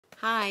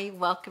Hi,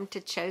 welcome to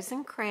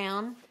Chosen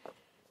Crown,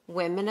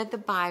 Women of the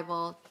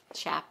Bible,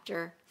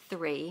 Chapter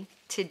 3.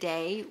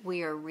 Today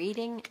we are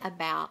reading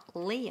about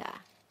Leah.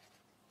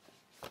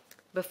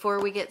 Before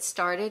we get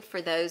started,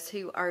 for those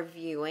who are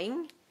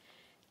viewing,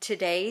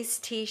 today's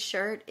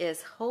t-shirt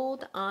is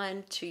Hold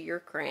On to Your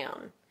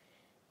Crown,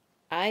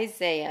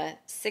 Isaiah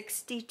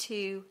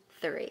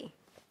 62:3.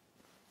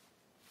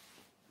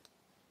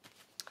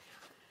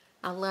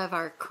 I love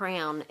our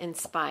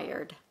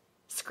crown-inspired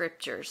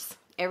scriptures.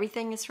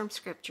 Everything is from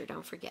Scripture,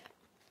 don't forget.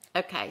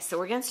 Okay, so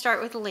we're going to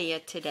start with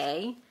Leah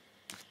today.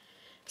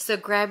 So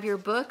grab your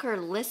book or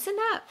listen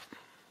up.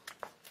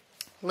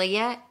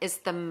 Leah is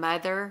the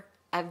mother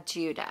of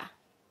Judah.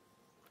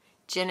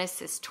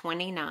 Genesis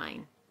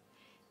 29.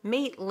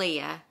 Meet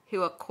Leah,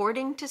 who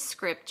according to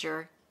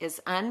Scripture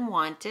is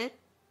unwanted,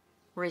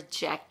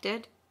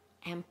 rejected,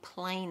 and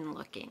plain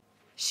looking.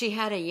 She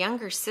had a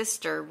younger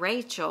sister,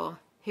 Rachel,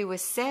 who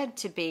was said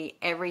to be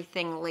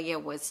everything Leah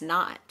was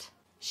not.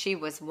 She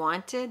was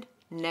wanted,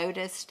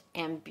 noticed,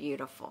 and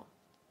beautiful.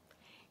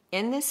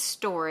 In this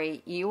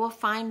story, you will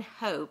find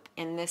hope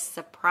in this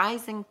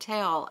surprising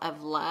tale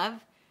of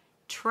love,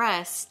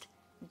 trust,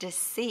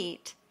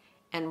 deceit,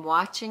 and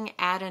watching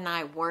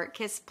Adonai work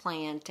his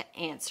plan to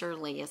answer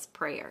Leah's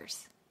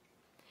prayers.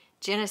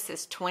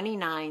 Genesis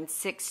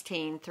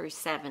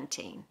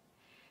 29:16-17.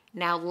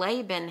 Now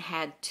Laban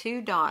had 2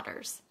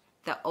 daughters.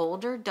 The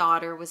older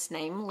daughter was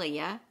named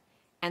Leah,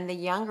 and the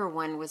younger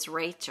one was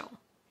Rachel.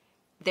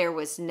 There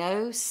was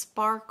no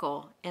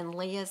sparkle in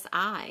Leah's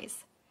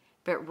eyes,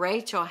 but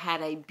Rachel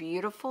had a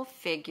beautiful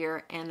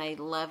figure and a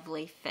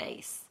lovely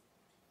face.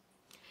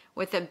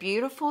 With a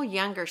beautiful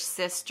younger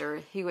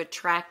sister who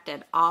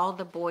attracted all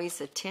the boys'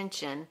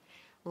 attention,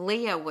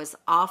 Leah was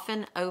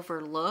often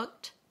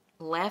overlooked,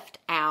 left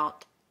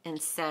out,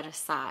 and set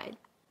aside.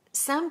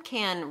 Some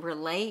can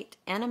relate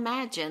and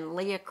imagine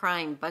Leah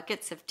crying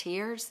buckets of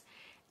tears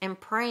and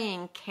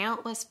praying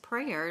countless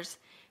prayers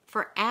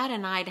for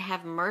Adonai to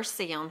have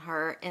mercy on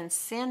her and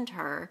send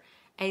her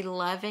a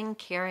loving,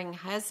 caring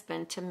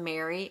husband to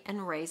marry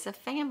and raise a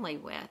family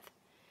with.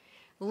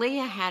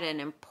 Leah had an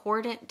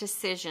important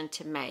decision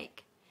to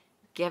make: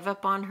 give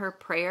up on her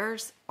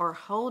prayers or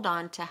hold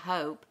on to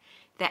hope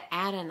that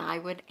Adonai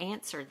would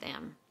answer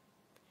them.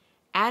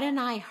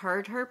 Adonai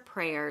heard her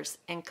prayers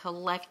and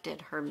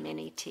collected her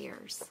many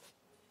tears.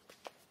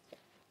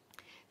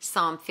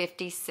 Psalm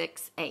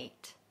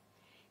 56:8.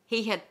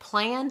 He had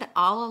planned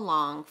all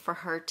along for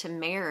her to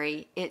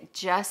marry. It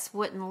just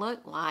wouldn't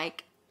look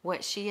like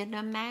what she had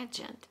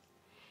imagined.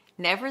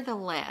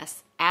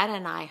 Nevertheless,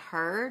 Adonai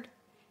heard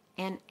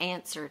and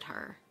answered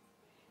her.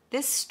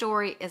 This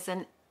story is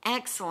an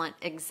excellent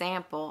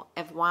example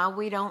of why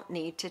we don't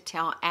need to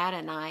tell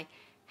Adonai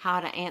how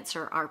to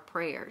answer our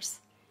prayers,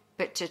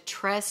 but to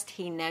trust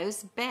he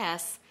knows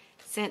best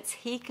since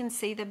he can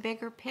see the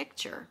bigger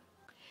picture.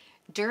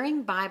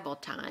 During Bible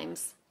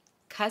times,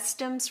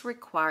 customs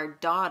required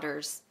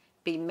daughters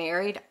be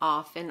married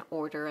off in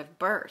order of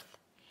birth.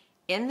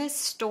 In this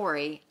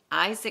story,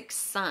 Isaac's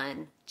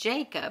son,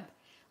 Jacob,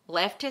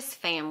 left his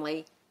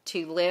family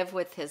to live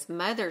with his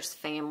mother's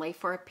family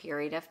for a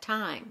period of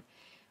time.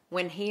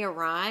 When he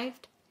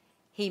arrived,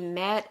 he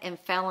met and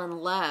fell in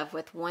love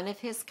with one of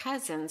his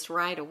cousins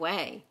right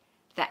away.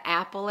 The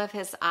apple of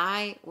his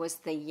eye was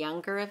the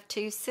younger of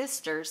 2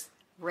 sisters,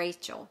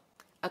 Rachel.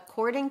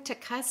 According to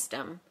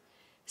custom,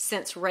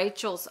 since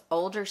Rachel's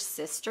older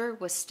sister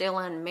was still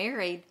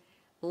unmarried,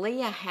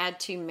 Leah had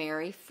to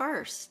marry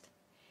first.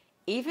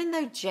 Even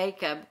though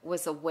Jacob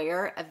was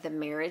aware of the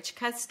marriage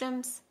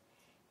customs,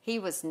 he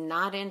was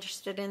not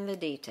interested in the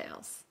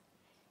details.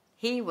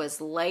 He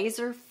was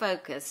laser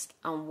focused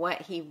on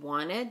what he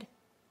wanted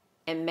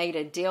and made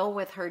a deal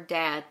with her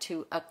dad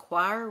to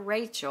acquire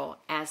Rachel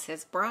as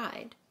his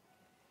bride.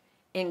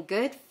 In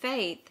good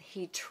faith,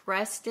 he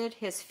trusted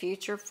his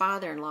future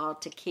father-in-law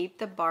to keep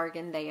the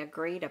bargain they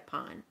agreed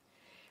upon,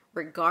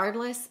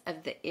 regardless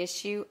of the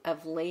issue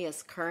of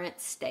Leah's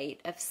current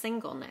state of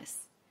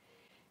singleness.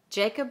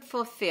 Jacob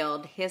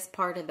fulfilled his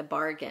part of the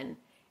bargain,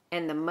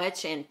 and the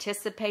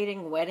much-anticipated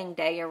wedding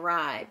day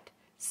arrived.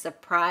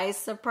 Surprise,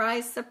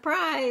 surprise,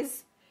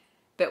 surprise!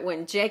 But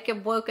when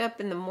Jacob woke up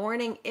in the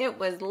morning, it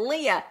was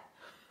Leah.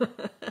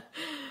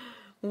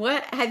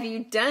 "What have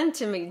you done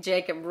to me?"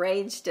 Jacob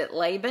raged at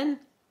Laban.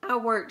 "I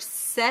worked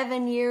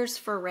 7 years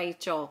for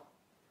Rachel.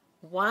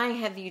 Why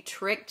have you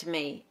tricked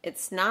me?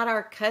 It's not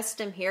our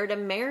custom here to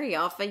marry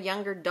off a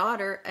younger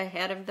daughter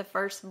ahead of the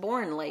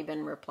firstborn,"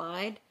 Laban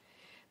replied.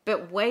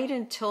 "But wait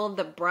until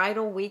the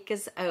bridal week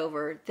is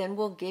over, then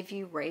we'll give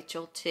you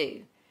Rachel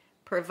too,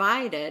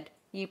 provided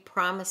you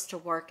promise to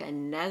work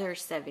another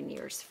 7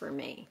 years for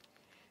me."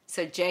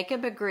 So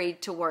Jacob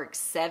agreed to work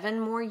 7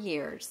 more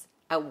years.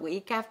 A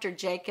week after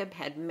Jacob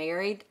had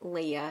married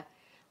Leah,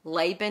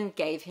 Laban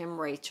gave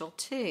him Rachel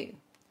too.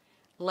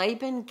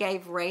 Laban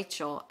gave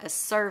Rachel a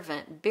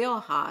servant,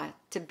 Bilhah,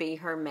 to be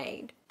her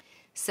maid.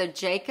 So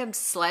Jacob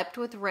slept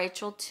with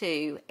Rachel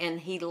too,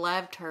 and he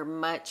loved her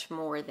much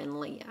more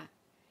than Leah.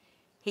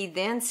 He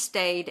then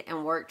stayed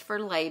and worked for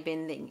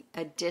Laban the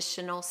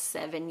additional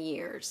 7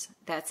 years.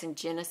 That's in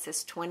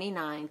Genesis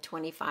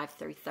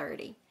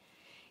 29:25-30.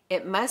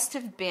 It must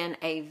have been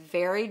a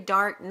very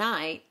dark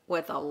night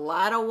with a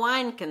lot of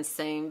wine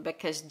consumed,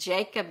 because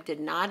Jacob did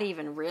not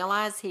even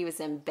realize he was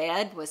in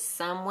bed with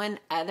someone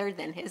other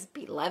than his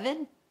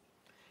beloved.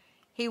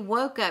 He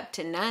woke up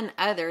to none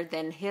other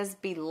than his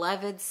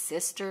beloved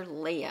sister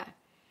Leah.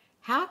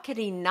 How could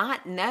he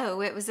not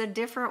know it was a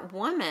different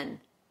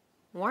woman?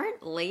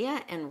 Weren't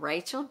Leah and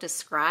Rachel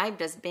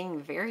described as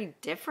being very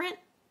different?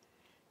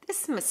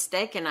 This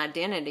mistaken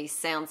identity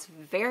sounds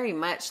very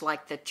much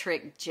like the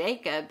trick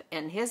Jacob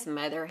and his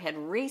mother had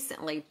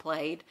recently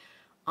played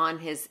on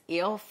his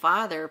ill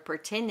father,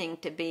 pretending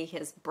to be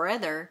his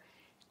brother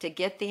to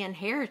get the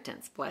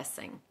inheritance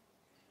blessing.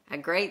 A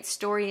great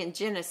story in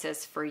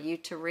Genesis for you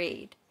to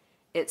read.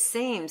 It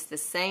seems the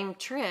same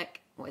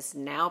trick was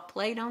now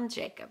played on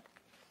Jacob.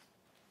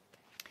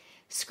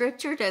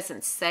 Scripture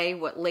doesn't say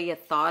what Leah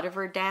thought of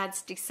her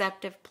dad's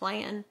deceptive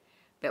plan,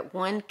 but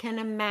one can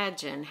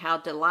imagine how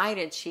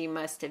delighted she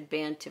must have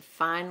been to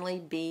finally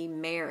be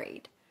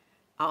married,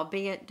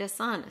 albeit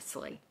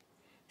dishonestly.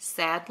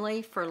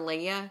 Sadly for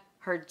Leah,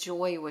 her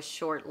joy was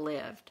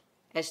short-lived,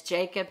 as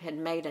Jacob had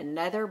made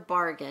another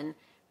bargain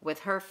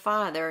with her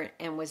father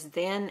and was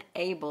then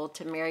able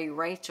to marry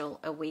Rachel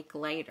a week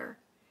later.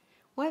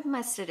 What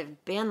must it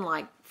have been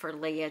like for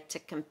Leah to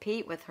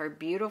compete with her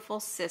beautiful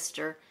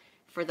sister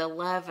for the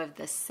love of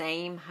the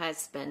same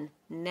husband,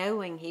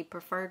 knowing he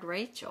preferred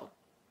Rachel?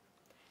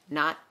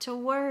 Not to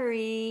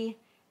worry,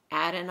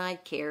 Adonai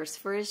cares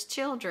for his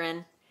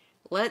children.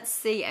 Let's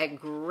see a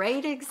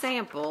great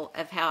example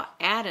of how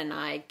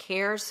Adonai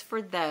cares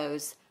for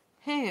those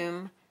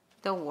whom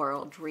the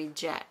world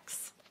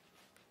rejects.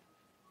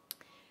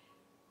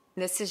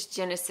 This is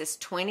Genesis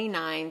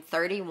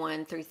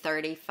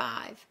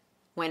 29:31-35.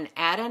 When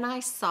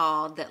Adonai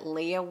saw that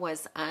Leah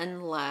was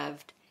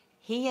unloved,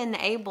 he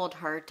enabled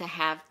her to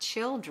have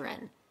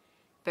children,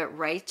 but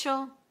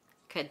Rachel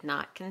could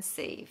not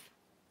conceive.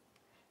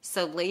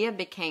 So Leah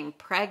became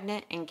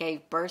pregnant and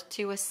gave birth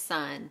to a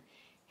son.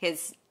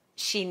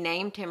 She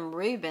named him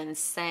Reuben,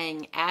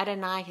 saying,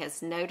 Adonai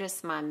has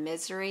noticed my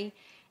misery,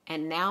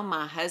 and now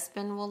my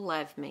husband will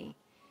love me.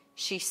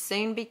 She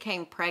soon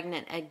became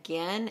pregnant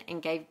again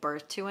and gave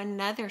birth to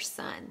another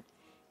son.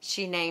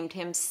 She named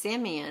him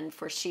Simeon,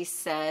 for she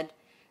said,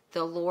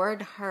 the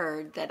Lord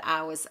heard that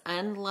I was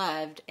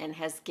unloved and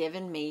has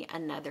given me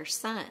another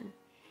son.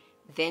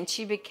 Then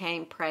she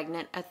became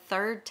pregnant a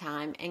third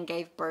time and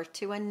gave birth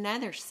to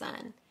another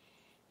son.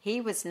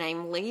 He was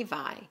named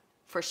Levi,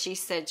 for she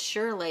said,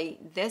 surely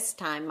this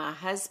time my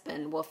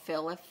husband will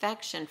feel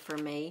affection for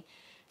me,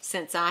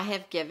 since I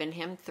have given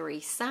him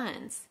 3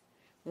 sons.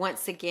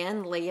 Once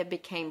again, Leah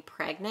became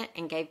pregnant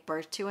and gave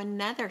birth to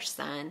another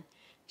son.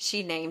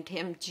 She named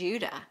him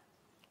Judah,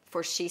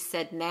 for she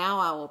said, now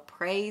I will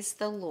praise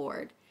the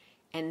Lord.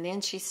 And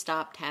then she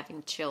stopped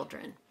having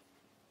children.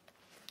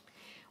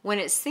 When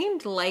it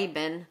seemed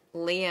Laban,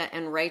 Leah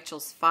and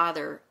Rachel's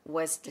father,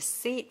 was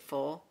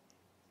deceitful,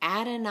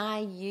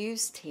 Adonai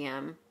used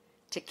him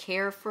to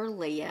care for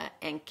Leah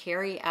and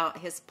carry out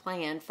his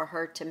plan for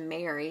her to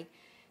marry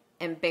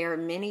and bear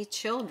many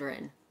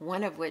children,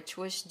 one of which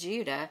was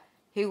Judah,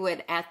 who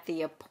would at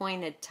the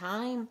appointed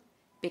time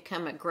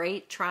become a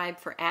great tribe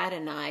for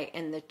Adonai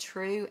and the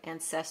true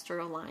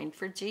ancestral line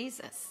for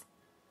Jesus.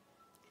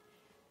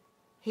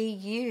 He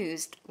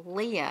used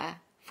Leah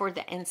for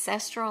the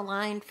ancestral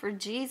line for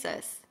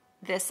Jesus.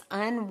 This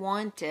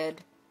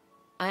unwanted,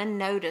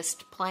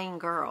 unnoticed plain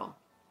girl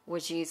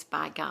was used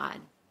by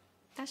God.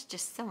 That's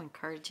just so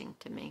encouraging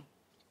to me.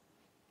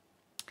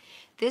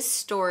 This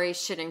story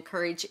should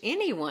encourage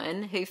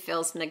anyone who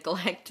feels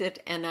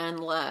neglected and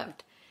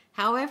unloved.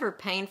 However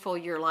painful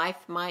your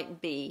life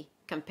might be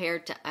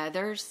compared to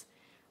others,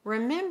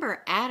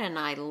 remember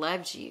Adonai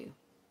loves you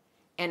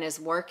and is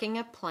working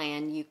a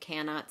plan you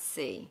cannot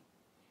see.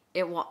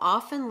 It will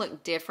often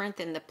look different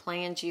than the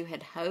plans you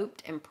had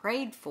hoped and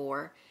prayed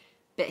for,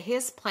 but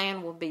his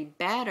plan will be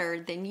better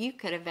than you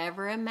could have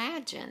ever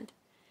imagined.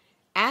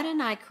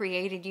 Adonai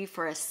created you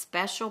for a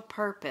special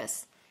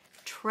purpose.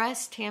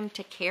 Trust him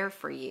to care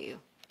for you.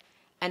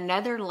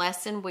 Another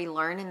lesson we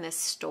learn in this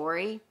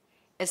story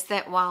is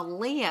that while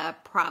Leah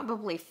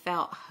probably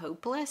felt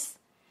hopeless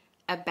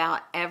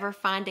about ever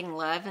finding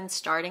love and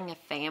starting a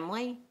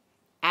family,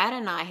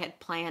 Adonai had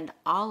planned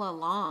all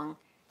along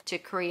to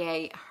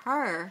create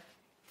her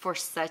for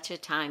such a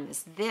time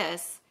as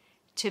this,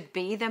 to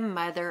be the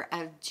mother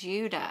of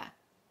Judah,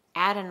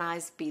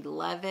 Adonai's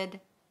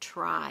beloved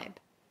tribe.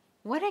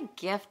 What a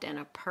gift and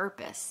a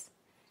purpose.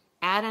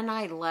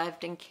 Adonai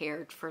loved and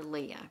cared for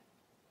Leah.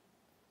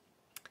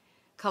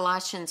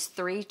 Colossians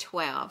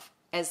 3:12,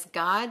 as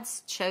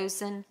God's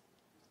chosen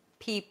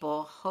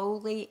people,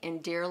 holy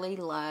and dearly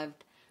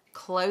loved,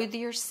 clothe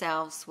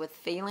yourselves with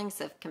feelings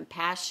of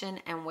compassion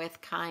and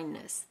with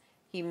kindness,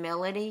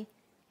 humility,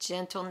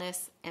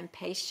 gentleness, and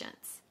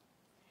patience.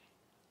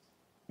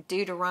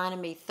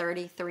 Deuteronomy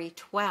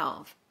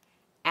 33:12,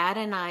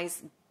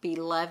 Adonai's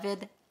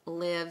beloved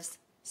lives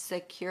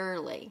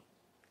securely.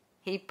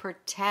 He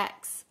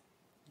protects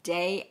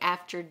day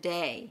after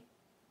day.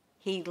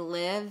 He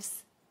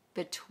lives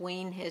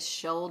between his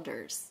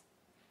shoulders.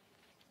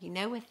 You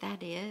know what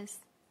that is?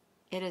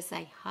 It is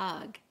a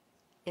hug.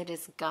 It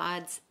is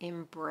God's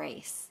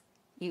embrace.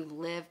 You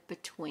live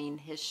between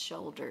his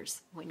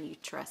shoulders when you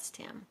trust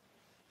him.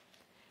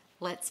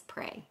 Let's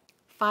pray.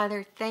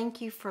 Father,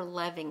 thank you for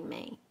loving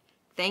me.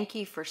 Thank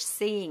you for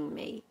seeing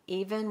me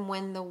even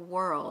when the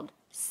world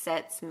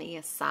sets me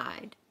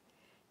aside.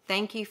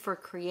 Thank you for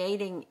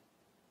creating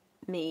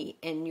me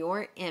in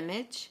your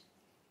image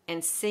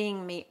and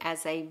seeing me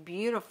as a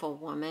beautiful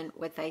woman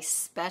with a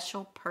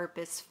special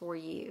purpose for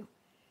you.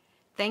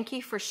 Thank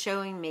you for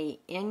showing me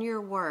in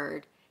your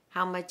word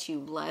how much you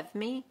love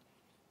me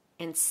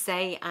and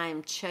say I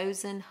am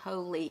chosen,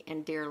 holy,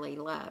 and dearly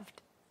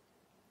loved.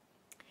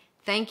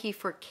 Thank you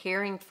for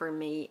caring for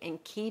me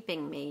and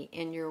keeping me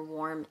in your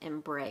warm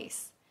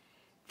embrace.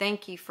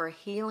 Thank you for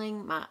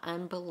healing my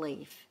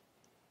unbelief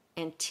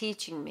and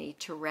teaching me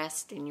to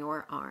rest in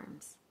your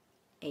arms.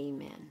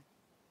 Amen.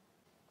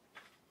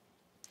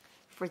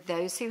 For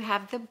those who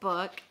have the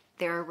book,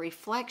 there are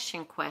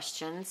reflection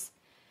questions.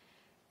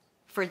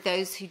 For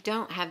those who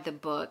don't have the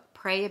book,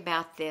 pray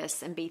about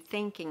this and be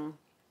thinking,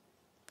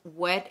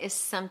 what is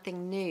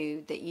something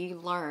new that you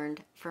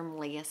learned from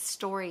Leah's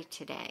story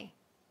today?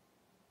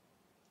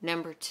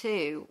 Number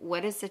 2,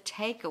 what is a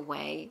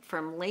takeaway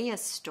from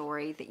Leah's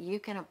story that you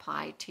can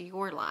apply to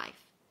your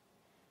life?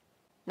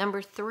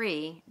 Number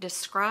 3,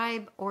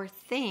 describe or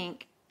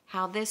think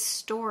how this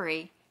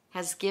story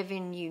has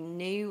given you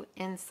new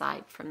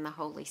insight from the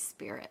Holy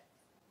Spirit.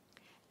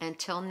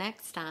 Until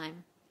next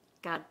time,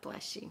 God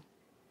bless you.